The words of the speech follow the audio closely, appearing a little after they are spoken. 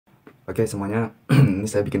Oke semuanya, ini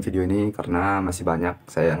saya bikin video ini karena masih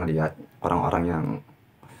banyak saya ngelihat orang-orang yang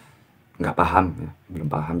nggak paham ya,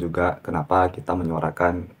 belum paham juga kenapa kita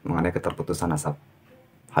menyuarakan mengenai keterputusan nasab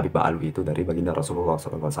Habib Alwi itu dari baginda Rasulullah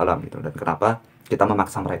SAW gitu, dan kenapa kita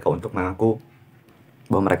memaksa mereka untuk mengaku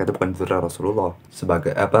bahwa mereka itu bukan zuriat Rasulullah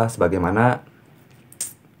sebagaimana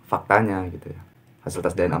faktanya gitu ya, hasil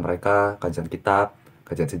tes DNA mereka, kajian kitab,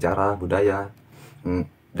 kajian sejarah, budaya,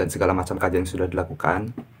 dan segala macam kajian yang sudah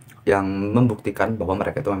dilakukan yang membuktikan bahwa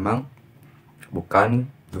mereka itu memang bukan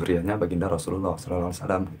zuriatnya baginda Rasulullah SAW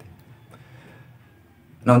gitu.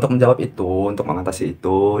 Nah, untuk menjawab itu, untuk mengatasi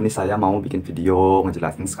itu, ini saya mau bikin video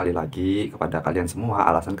ngejelasin sekali lagi kepada kalian semua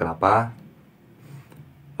alasan kenapa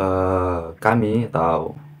kami,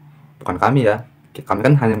 atau bukan kami ya, kami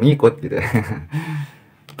kan hanya mengikut gitu ya.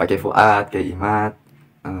 Pakai Fuad, kayak Imat,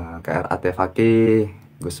 KRAT Fakih,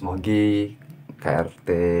 Gus Mogi, KRT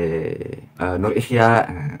Nur Ihya,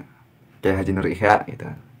 kayak Haji Nur Ihya gitu,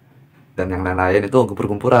 dan yang lain-lain itu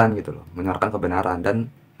berkumpulan gitu loh, menyuarakan kebenaran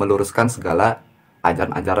dan meluruskan segala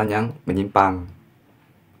ajaran-ajaran yang menyimpang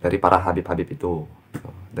dari para habib-habib itu,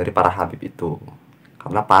 dari para habib itu.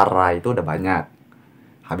 Karena para itu udah banyak,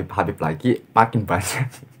 habib-habib lagi makin banyak.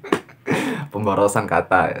 Pemborosan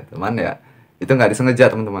kata ya teman ya, itu nggak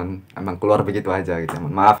disengaja teman-teman, emang keluar begitu aja gitu,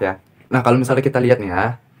 maaf ya. Nah, kalau misalnya kita lihat nih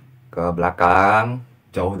ya ke belakang,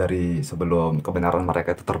 jauh dari sebelum kebenaran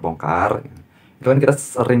mereka itu terbongkar, itu kan kita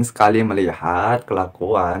sering sekali melihat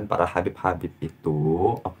kelakuan para habib-habib itu,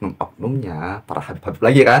 oknum-oknumnya, para habib-habib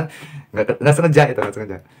lagi kan, nggak sengaja itu, nggak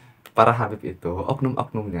sengaja. Para habib itu,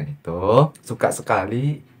 oknum-oknumnya itu suka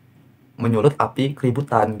sekali menyulut api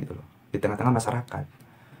keributan gitu loh, di tengah-tengah masyarakat.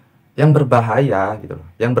 Yang berbahaya gitu loh,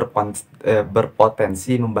 yang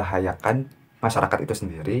berpotensi membahayakan masyarakat itu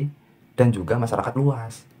sendiri dan juga masyarakat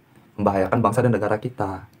luas, membahayakan bangsa dan negara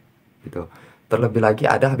kita gitu. Terlebih lagi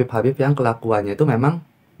ada habib-habib yang kelakuannya itu memang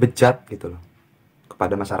bejat gitu loh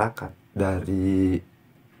kepada masyarakat, dari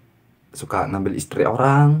suka ngambil istri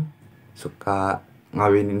orang, suka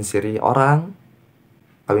ngawinin siri orang,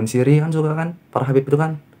 kawin siri kan juga kan, para habib itu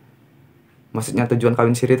kan. Maksudnya tujuan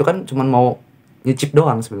kawin siri itu kan cuman mau nyicip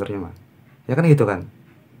doang sebenarnya mah, ya kan gitu kan.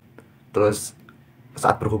 Terus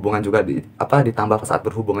saat berhubungan juga ditambah saat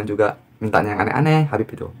berhubungan juga mintanya yang aneh-aneh habib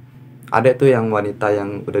itu. Ada tuh yang wanita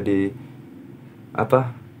yang udah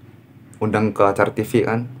undang ke acara TV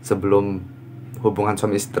kan, sebelum hubungan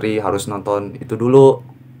suami istri harus nonton itu dulu,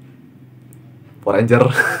 Power Ranger.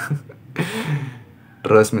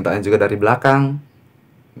 Terus mintanya juga dari belakang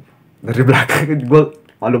gue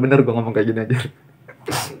malu bener gue ngomong kayak gini aja.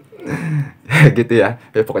 Ya gitu ya,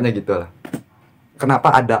 pokoknya gitu lah.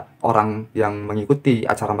 Kenapa ada orang yang mengikuti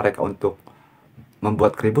acara mereka untuk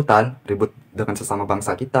membuat keributan, ribut dengan sesama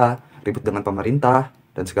bangsa kita, ribut dengan pemerintah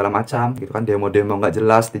dan segala macam gitu kan, demo-demo nggak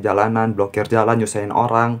jelas di jalanan, blokir jalan, nyusahin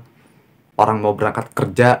orang mau berangkat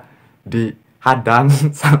kerja dihadang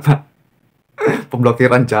sama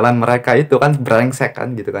pemblokiran jalan mereka itu kan, brengsek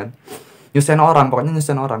kan gitu kan, nyusahin orang, pokoknya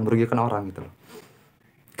nyusahin orang, merugikan orang gitu loh.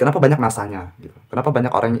 Kenapa banyak masanya gitu, kenapa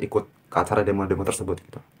banyak orang yang ikut ke acara demo-demo tersebut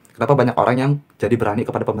gitu, kenapa banyak orang yang jadi berani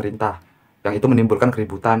kepada pemerintah, yang itu menimbulkan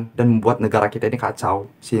keributan dan membuat negara kita ini kacau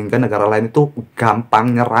sehingga negara lain itu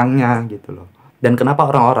gampang nyerangnya gitu loh. Dan kenapa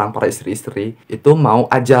orang-orang, para istri-istri itu mau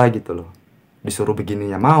aja gitu loh, disuruh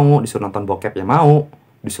begininya mau, disuruh nonton bokep ya mau,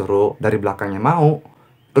 disuruh dari belakangnya mau.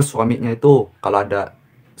 Terus suaminya itu, kalau ada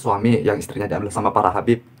suami yang istrinya diambil sama para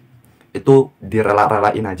habib, itu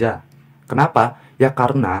direla-relain aja. Kenapa? Ya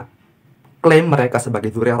karena klaim mereka sebagai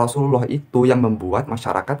zuriat Rasulullah itu yang membuat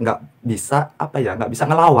masyarakat nggak bisa nggak bisa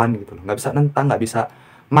ngelawan gitu loh, nggak bisa nentang, nggak bisa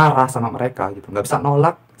marah sama mereka gitu, nggak bisa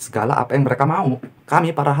nolak segala apa yang mereka mau. Kami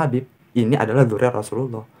para habib ini adalah zuriat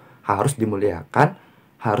Rasulullah, harus dimuliakan,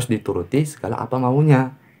 harus dituruti segala apa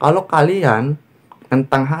maunya. Kalau kalian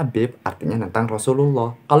tentang Habib, artinya tentang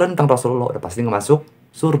Rasulullah. Kalau tentang Rasulullah udah pasti nggak masuk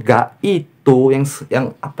surga. Itu yang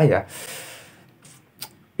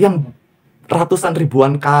yang ratusan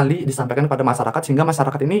ribuan kali disampaikan kepada masyarakat, sehingga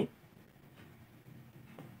masyarakat ini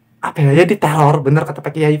diteror, bener kata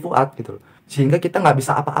Pak Kiai Fuad gitu loh. Sehingga kita nggak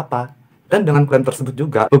bisa apa-apa. Dan dengan klaim tersebut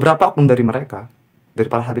juga, beberapa oknum dari mereka, dari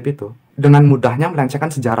para habib itu, dengan mudahnya melecehkan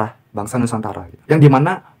sejarah bangsa Nusantara gitu. Yang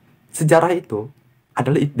dimana sejarah itu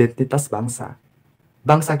adalah identitas bangsa.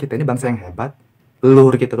 Bangsa kita ini bangsa yang hebat,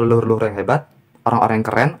 leluhur kita itu leluhur yang hebat, orang-orang yang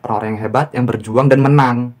keren, orang-orang yang hebat, yang berjuang dan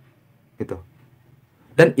menang gitu.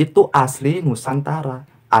 Dan itu asli Nusantara,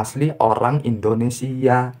 asli orang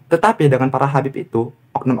Indonesia. Tetapi dengan para habib itu,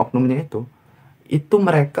 oknum-oknumnya itu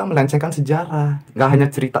mereka melencengkan sejarah. Nggak hanya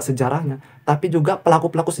cerita sejarahnya, tapi juga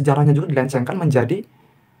pelaku-pelaku sejarahnya juga dilencengkan menjadi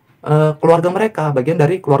keluarga mereka, bagian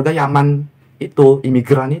dari keluarga Yaman itu,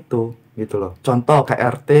 imigran itu. gitu loh. Contoh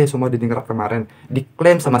KRT semua diningrat kemarin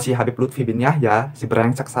diklaim sama si Habib Lutfi bin Yahya, si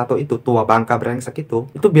brengsek satu itu, tua bangka brengsek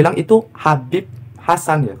itu bilang itu Habib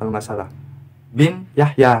Hasan ya kalau nggak salah, bin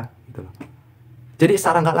Yahya gitu loh. Jadi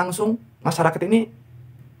secara nggak langsung masyarakat ini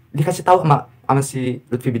dikasih tahu sama si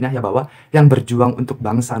Lutfi bin Yahya bahwa yang berjuang untuk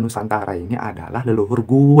bangsa Nusantara ini adalah leluhur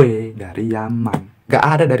gue dari Yaman. Gak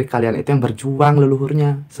ada dari kalian itu yang berjuang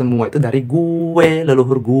leluhurnya. Semua itu dari gue,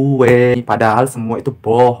 leluhur gue. Padahal semua itu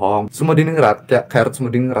bohong. Sumediningrat, kayak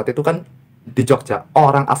Sumediningrat itu kan di Jogja,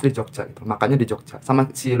 orang asli Jogja gitu. Makanya di Jogja sama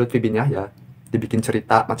si Lutfi bin Yahya dibikin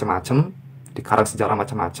cerita macam-macam, dikarang sejarah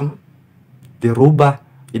macam-macam, dirubah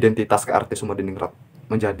identitas KRT Sumediningrat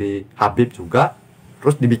menjadi Habib juga.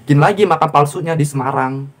 Terus dibikin lagi makam palsunya di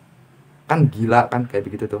Semarang. Kan gila kan kayak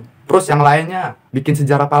begitu tuh. Terus yang lainnya bikin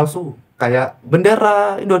sejarah palsu. Kayak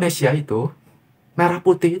bendera Indonesia itu, merah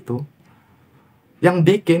putih itu. Yang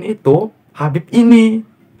bikin itu Habib ini,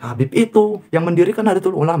 Habib itu. Yang mendirikan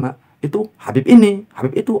Nahdlatul Ulama itu Habib ini,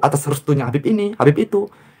 Habib itu. Atas restunya Habib ini, Habib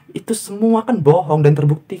itu. Itu semua kan bohong dan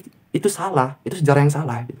terbukti itu salah. Itu sejarah yang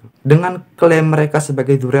salah gitu. Dengan klaim mereka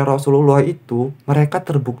sebagai dzurriyyah Rasulullah itu, mereka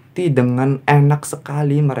terbukti dengan enak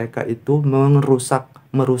sekali mereka itu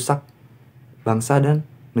merusak bangsa dan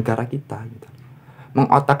negara kita gitu.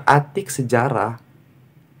 Mengotak-atik sejarah,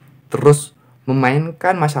 terus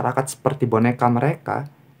memainkan masyarakat seperti boneka mereka,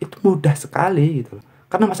 itu mudah sekali gitu loh.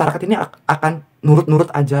 Karena masyarakat ini akan nurut-nurut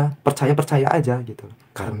aja, percaya-percaya aja gitu.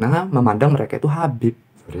 Karena memandang mereka itu Habib,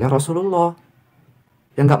 dzurriyyah Rasulullah,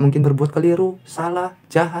 yang gak mungkin berbuat keliru, salah,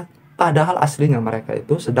 jahat. Padahal aslinya mereka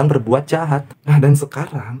itu sedang berbuat jahat. Nah dan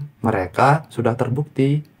sekarang mereka sudah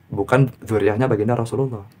terbukti bukan dzurriyyahnya baginda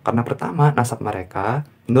Rasulullah. Karena pertama, nasab mereka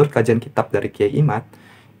menurut kajian kitab dari Kiai Imad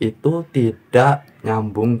itu tidak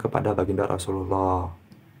nyambung kepada baginda Rasulullah.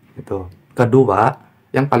 Itu. Kedua,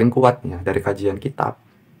 yang paling kuatnya dari kajian kitab,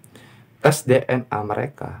 tes DNA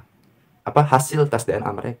mereka, hasil tes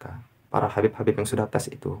DNA mereka, para habib-habib yang sudah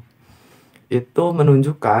tes itu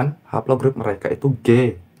menunjukkan haplogrup mereka itu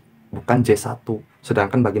G, bukan J1.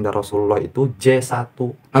 Sedangkan baginda Rasulullah itu J1.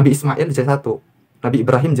 Nabi Ismail J1. Nabi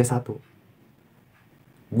Ibrahim J1.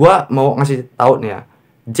 Gua mau ngasih tahu nih ya,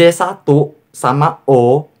 J1 sama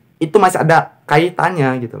O itu masih ada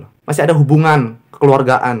kaitannya gitu loh. Masih ada hubungan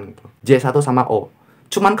kekeluargaan gitu. J1 sama O.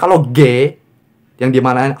 Cuman kalau G, yang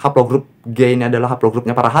dimana haplogrup G ini adalah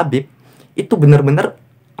haplogrupnya para Habib, itu bener-bener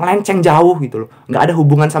melenceng jauh gitu loh. Nggak ada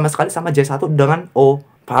hubungan sama sekali sama J1 dengan O.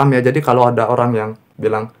 Paham ya? Jadi kalau ada orang yang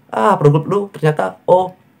bilang, haplogrup lu ternyata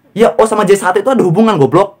O. Ya O sama J1 itu ada hubungan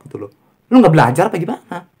goblok gitu loh. Lu nggak belajar apa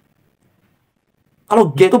gimana?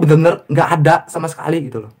 Kalau G itu bener-bener nggak ada sama sekali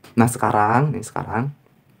gitu loh. Nah sekarang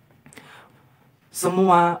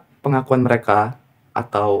semua pengakuan mereka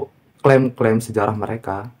atau klaim-klaim sejarah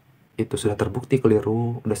mereka itu sudah terbukti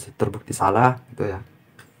keliru, sudah terbukti salah gitu ya.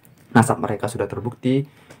 Nasab mereka sudah terbukti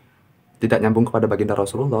tidak nyambung kepada baginda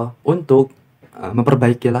Rasulullah. Untuk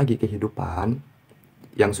memperbaiki lagi kehidupan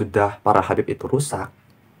yang sudah para Habib itu rusak,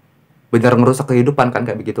 benar merusak kehidupan kan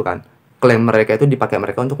kayak begitu kan. Klaim mereka itu dipakai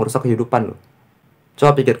mereka untuk merusak kehidupan loh.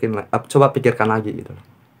 Coba pikirkan lagi gitu loh.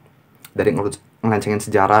 Dari ngelencengin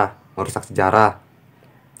sejarah, merusak sejarah,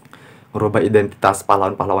 merubah identitas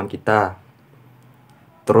pahlawan-pahlawan kita,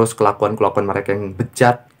 terus kelakuan-kelakuan mereka yang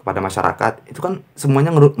bejat kepada masyarakat, itu kan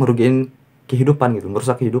semuanya ngerugiin kehidupan gitu,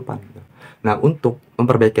 merusak kehidupan gitu. Nah untuk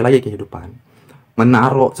memperbaiki lagi kehidupan,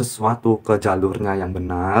 menaruh sesuatu ke jalurnya yang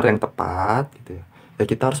benar, yang tepat gitu ya, ya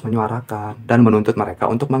kita harus menyuarakan dan menuntut mereka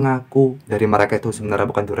untuk mengaku dari mereka itu sebenarnya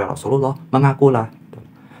bukan dzurriyyah Rasulullah, mengakulah gitu.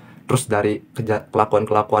 Terus dari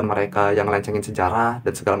kelakuan-kelakuan mereka yang lencengin sejarah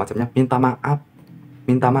dan segala macamnya, minta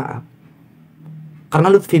maaf. Karena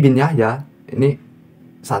Lutfi bin Yahya ini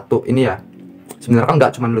ya, sebenarnya kan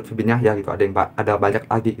nggak cuma Lutfi bin Yahya gitu, ada banyak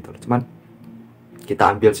lagi gitu. Cuman kita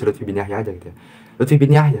ambil si Lutfi bin Yahya aja gitu ya. Lutfi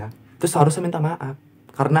bin Yahya itu seharusnya minta maaf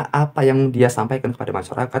karena apa yang dia sampaikan kepada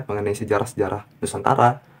masyarakat mengenai sejarah-sejarah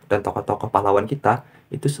Nusantara dan tokoh-tokoh pahlawan kita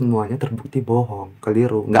itu semuanya terbukti bohong,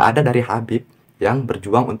 keliru. Nggak ada dari Habib yang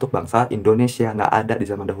berjuang untuk bangsa Indonesia, nggak ada di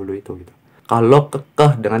zaman dahulu itu gitu. Kalau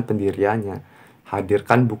kekeh dengan pendiriannya,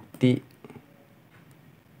 hadirkan bukti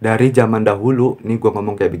dari zaman dahulu. Nih gue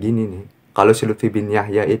ngomong kayak begini nih, kalau si Lutfi bin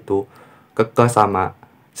Yahya itu kekeh sama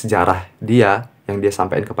sejarah dia yang dia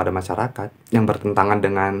sampaikan kepada masyarakat yang bertentangan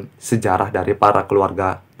dengan sejarah dari para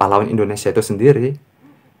keluarga pahlawan Indonesia itu sendiri,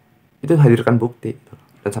 itu hadirkan bukti gitu.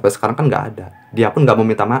 Dan sampai sekarang kan nggak ada, dia pun nggak mau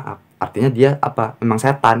minta maaf. Artinya dia memang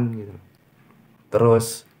setan gitu.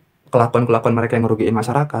 Terus kelakuan-kelakuan mereka yang merugiin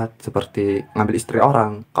masyarakat seperti ngambil istri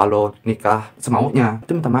orang, kalau nikah semaunya,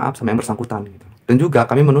 itu minta maaf sama yang bersangkutan gitu. Dan juga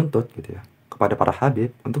kami menuntut gitu ya kepada para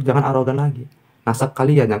Habib untuk jangan arogan lagi. nasab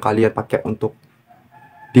kalian yang kalian pakai untuk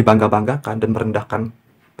dibangga-banggakan dan merendahkan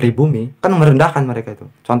pribumi, kan merendahkan mereka itu.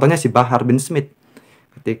 Contohnya si Bahar bin Smith,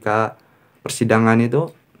 ketika persidangan itu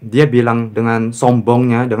dia bilang dengan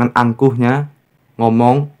sombongnya, dengan angkuhnya,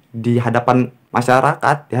 ngomong di hadapan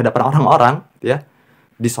masyarakat, di hadapan orang-orang, ya,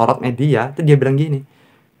 disorot media, itu dia bilang gini,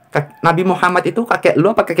 Nabi Muhammad itu kakek lu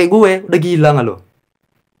apa kakek gue? Udah gila nggak lo?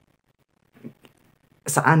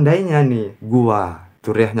 Seandainya nih gua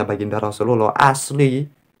zuriyahnya baginda Rasulullah asli,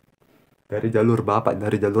 dari jalur bapak,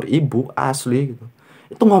 dari jalur ibu asli gitu,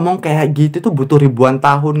 itu ngomong kayak gitu tuh butuh ribuan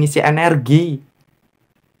tahun ngisi energi.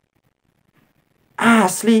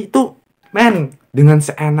 Asli itu, men, dengan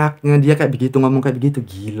seenaknya dia kayak begitu, ngomong kayak begitu,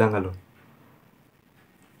 gila nggak lo?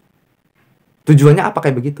 Tujuannya apa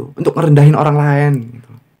kayak begitu? Untuk ngerendahin orang lain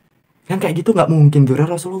gitu. Yang kayak gitu nggak mungkin zuriyah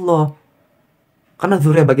Rasulullah. Karena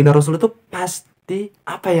zuriyah baginda Rasul itu pasti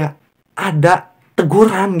apa ya, ada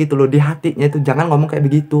teguran gitu loh di hatinya itu, jangan ngomong kayak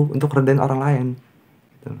begitu untuk rendahin orang lain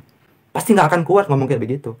gitu. Pasti nggak akan kuat ngomong kayak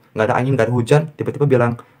begitu. Nggak ada angin, nggak ada hujan, tiba-tiba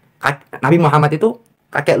bilang Nabi Muhammad itu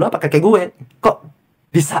kakek lo apa kakek gue? Kok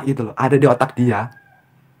bisa gitu loh, ada di otak dia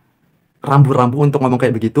rambu-rambu untuk ngomong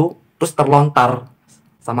kayak begitu, terus terlontar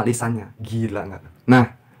sama lisannya. Gila nggak?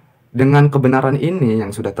 Nah, dengan kebenaran ini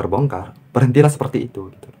yang sudah terbongkar, berhentilah seperti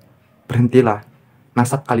itu gitu. Berhentilah.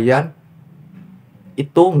 Nasab kalian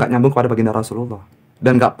itu nggak nyambung kepada baginda Rasulullah,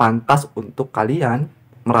 dan nggak pantas untuk kalian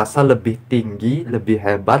merasa lebih tinggi, lebih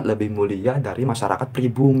hebat, lebih mulia dari masyarakat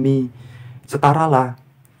pribumi. Setaralah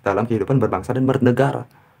dalam kehidupan berbangsa dan bernegara,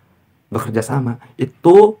 bekerja sama.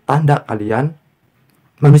 Itu tanda kalian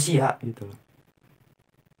manusia gitu,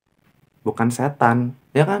 bukan setan,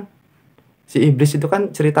 ya kan? Si iblis itu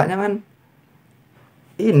kan ceritanya kan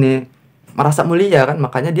ini merasa mulia kan,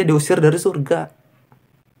 makanya dia diusir dari surga.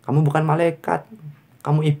 Kamu bukan malaikat,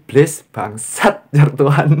 kamu iblis, bangsat, jar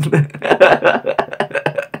Tuhan.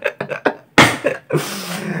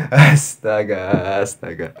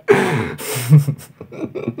 Astaga.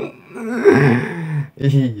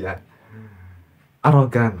 Iya,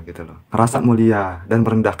 arogan gitu loh, ngerasa mulia dan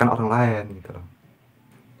merendahkan orang lain gitu loh.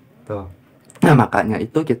 Tuh. Nah, makanya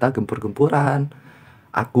itu kita gempur-gempuran.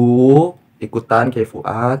 Aku ikutan Kiai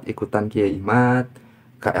Fuad, ikutan Kiai Imat,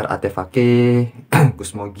 KRAT Fakih,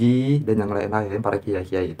 Gus Mogi, dan yang lain-lain, para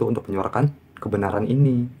kiai-kiai itu untuk menyuarakan kebenaran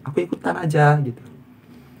ini. Aku ikutan aja gitu.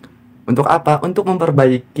 Untuk apa? Untuk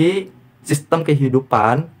memperbaiki sistem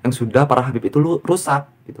kehidupan yang sudah para habib itu rusak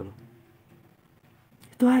gitu loh.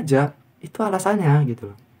 Itu aja, itu alasannya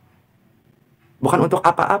gitu loh. Bukan untuk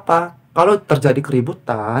apa-apa. Kalau terjadi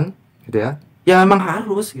keributan gitu ya, ya memang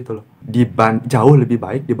harus gitu loh. Jauh lebih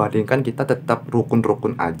baik dibandingkan kita tetap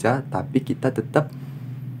rukun-rukun aja, tapi kita tetap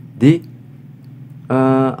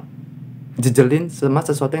jejelin sama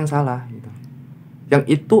sesuatu yang salah gitu.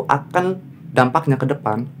 Yang itu akan dampaknya ke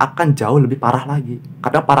depan akan jauh lebih parah lagi.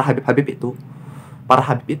 Karena para habib itu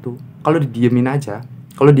kalau didiemin aja,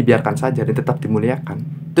 kalau dibiarkan saja dan tetap dimuliakan,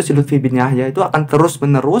 itu si Lutfi bin Yahya itu akan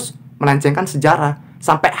terus-menerus melencengkan sejarah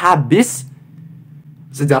sampai habis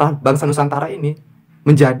sejarah bangsa Nusantara ini,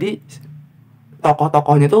 menjadi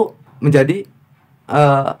tokoh-tokohnya itu menjadi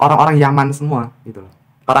orang-orang Yaman semua gitu loh,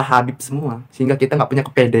 para habib semua, sehingga kita nggak punya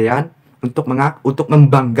kepedean untuk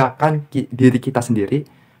membanggakan diri kita sendiri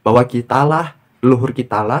bahwa kitalah, leluhur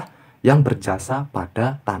kitalah yang berjasa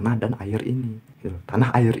pada tanah dan air ini gitu.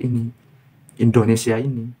 Tanah air ini, Indonesia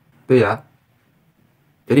ini itu ya.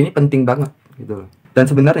 Jadi ini penting banget gitu loh. Dan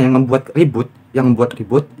sebenarnya yang membuat ribut, yang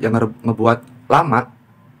ngebuat lama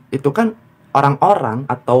itu kan orang-orang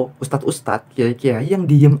atau ustadz-ustadz, kiai-kiai yang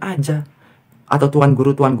diem aja, atau tuan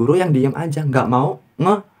guru yang diem aja, nggak mau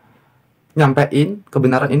nyampein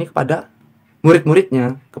kebenaran ini kepada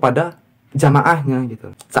murid-muridnya, kepada jamaahnya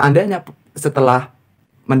gitu. Seandainya setelah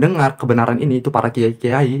mendengar kebenaran ini, itu para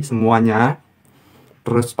kiai-kiai semuanya,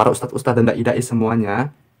 terus para ustadz-ustadz dan dai-dai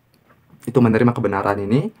semuanya itu menerima kebenaran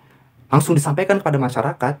ini, langsung disampaikan kepada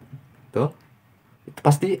masyarakat gitu. Itu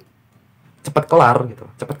pasti cepat kelar gitu,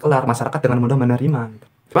 masyarakat dengan mudah menerima gitu.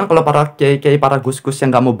 Cuman kalau para kiai-kiai, para gus-gus yang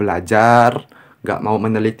nggak mau belajar, nggak mau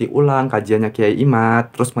meneliti ulang kajiannya Kiai Imat,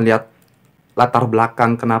 terus melihat latar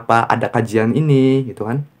belakang kenapa ada kajian ini gitu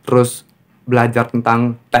kan, terus belajar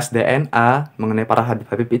tentang tes DNA mengenai para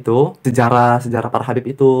habib-habib itu, sejarah para habib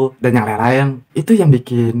itu, dan yang lain-lain, itu yang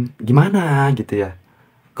bikin gimana gitu ya,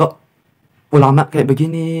 kok ulama kayak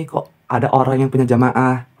begini, kok ada orang yang punya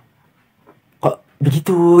jamaah kok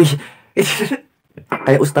begitu.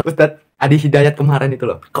 Kayak Ustadz Adi Hidayat kemarin itu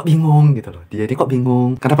loh, kok bingung gitu loh, dia ini kok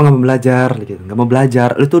bingung, kenapa nggak mau belajar gitu, nggak mau belajar.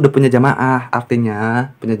 Lu tuh udah punya jamaah,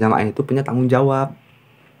 artinya punya jamaah itu punya tanggung jawab.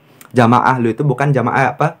 Jamaah lu itu bukan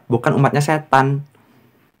jamaah bukan umatnya setan.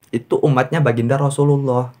 itu umatnya baginda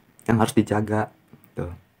Rasulullah yang harus dijaga.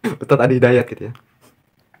 Tuh. Betul tadi Hidayat gitu ya.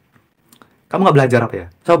 Kamu nggak belajar apa ya?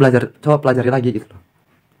 Coba pelajari lagi gitu loh.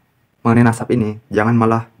 Mengenai nasab ini, jangan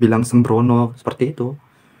malah bilang sembrono seperti itu.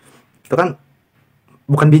 Itu kan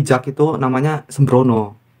bukan bijak, itu namanya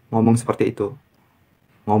sembrono. Ngomong seperti itu.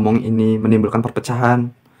 Ngomong ini menimbulkan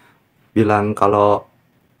perpecahan. Bilang kalau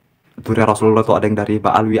Duri Rasulullah tuh ada yang dari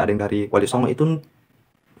Ba'alwi, ada yang dari Wali Songo, itu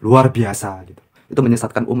luar biasa gitu. Itu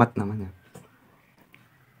menyesatkan umat namanya.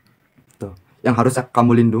 Tuh. Yang harusnya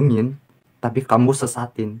kamu lindungin, tapi kamu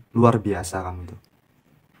sesatin. Luar biasa kamu tuh.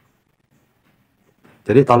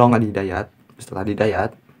 Jadi tolong nggak Hidayat, setelah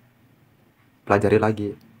Hidayat, pelajari lagi.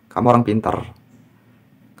 Kamu orang pinter,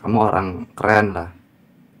 kamu orang keren lah.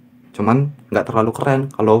 Cuman nggak terlalu keren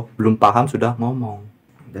kalau belum paham sudah ngomong.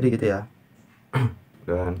 Jadi gitu ya.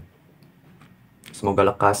 Dan semoga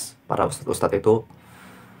lekas para ustadz-ustadz itu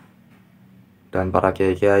dan para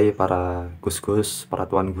kiai-kiai, para gus-gus, para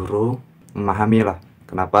tuan guru memahami lah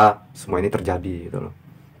kenapa semua ini terjadi gitu loh.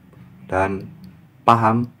 Dan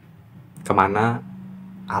paham kemana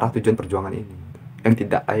arah tujuan perjuangan ini, yang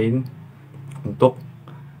tidak lain untuk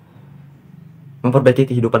memperbaiki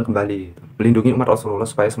kehidupan kembali gitu. Melindungi umat Rasulullah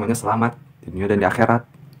supaya semuanya selamat di dunia dan di akhirat,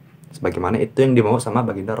 sebagaimana itu yang dimau sama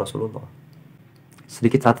baginda Rasulullah.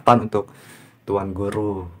 Sedikit catatan untuk tuan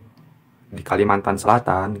guru di Kalimantan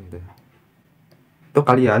Selatan gitu. Itu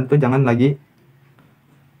kalian tuh jangan lagi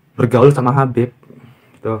bergaul sama habib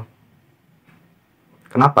gitu.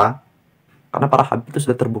 Kenapa? Karena para habib itu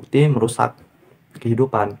sudah terbukti merusak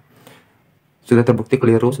kehidupan, sudah terbukti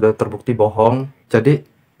keliru, sudah terbukti bohong. Jadi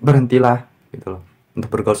berhentilah gitu loh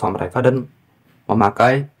untuk bergaul sama mereka dan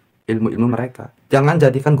memakai ilmu-ilmu mereka. Jangan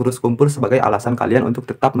jadikan guru sekumpul sebagai alasan kalian untuk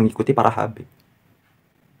tetap mengikuti para habib.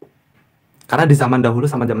 Karena di zaman dahulu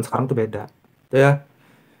sama zaman sekarang tuh beda. Tuh ya.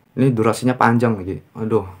 Ini durasinya panjang lagi.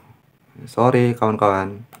 Aduh. Sorry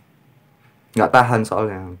kawan-kawan. Nggak tahan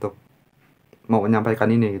soalnya untuk mau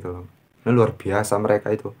menyampaikan ini gitu loh. Ini luar biasa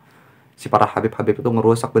mereka itu. Si para habib-habib itu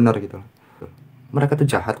ngerusak bener gitu. Mereka tuh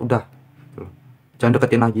jahat udah. Gitu. Jangan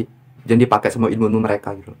deketin lagi. Jangan dipakai semua ilmu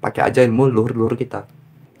mereka gitu. Pakai aja ilmu luhur-luhur kita.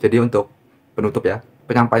 Jadi untuk penutup ya,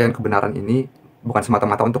 penyampaian kebenaran ini bukan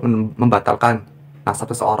semata-mata untuk membatalkan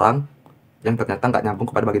nasab seseorang yang ternyata nggak nyambung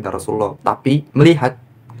kepada baginda Rasulullah, tapi melihat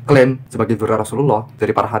klaim sebagai duri Rasulullah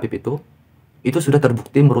dari para habib itu sudah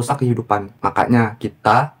terbukti merusak kehidupan. Makanya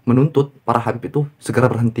kita menuntut para habib itu segera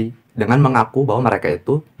berhenti dengan mengaku bahwa mereka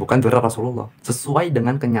itu bukan duri Rasulullah, sesuai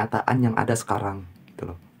dengan kenyataan yang ada sekarang gitu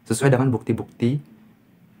loh. Sesuai dengan bukti-bukti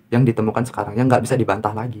yang ditemukan sekarang, yang nggak bisa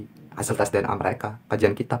dibantah lagi. Hasil tes DNA mereka,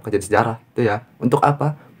 kajian kitab, kajian sejarah itu ya. Untuk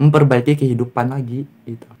apa? Memperbaiki kehidupan lagi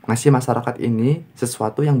gitu. Ngasih masyarakat ini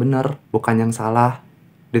sesuatu yang benar, bukan yang salah.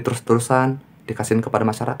 Diterus-terusan dikasihin kepada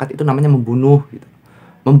masyarakat, itu namanya membunuh gitu.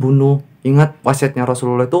 Membunuh. Ingat wasiatnya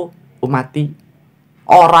Rasulullah itu umati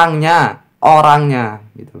orangnya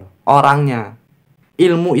gitu loh. Orangnya.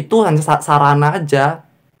 Ilmu itu hanya sarana aja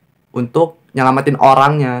untuk nyelamatin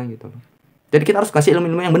orangnya gitu loh. Jadi kita harus kasih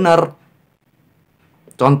ilmu-ilmu yang benar.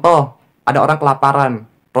 Contoh, ada orang kelaparan.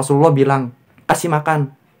 Rasulullah bilang, kasih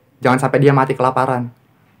makan. Jangan sampai dia mati kelaparan.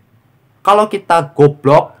 Kalau kita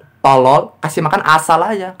goblok, tolol, kasih makan asal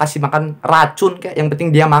aja. Kasih makan racun kayak, yang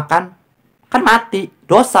penting dia makan. Kan mati.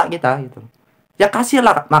 Dosa kita gitu. Ya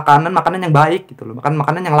kasihlah makanan yang baik gitu loh.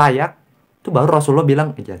 Makanan yang layak. Itu baru Rasulullah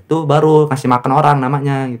bilang, itu baru ngasih makan orang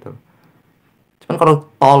namanya gitu. Cuman kalau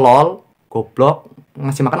tolol, goblok,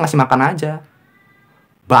 ngasih makan aja.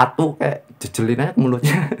 Batu kayak jejelin aja ke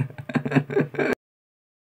mulutnya.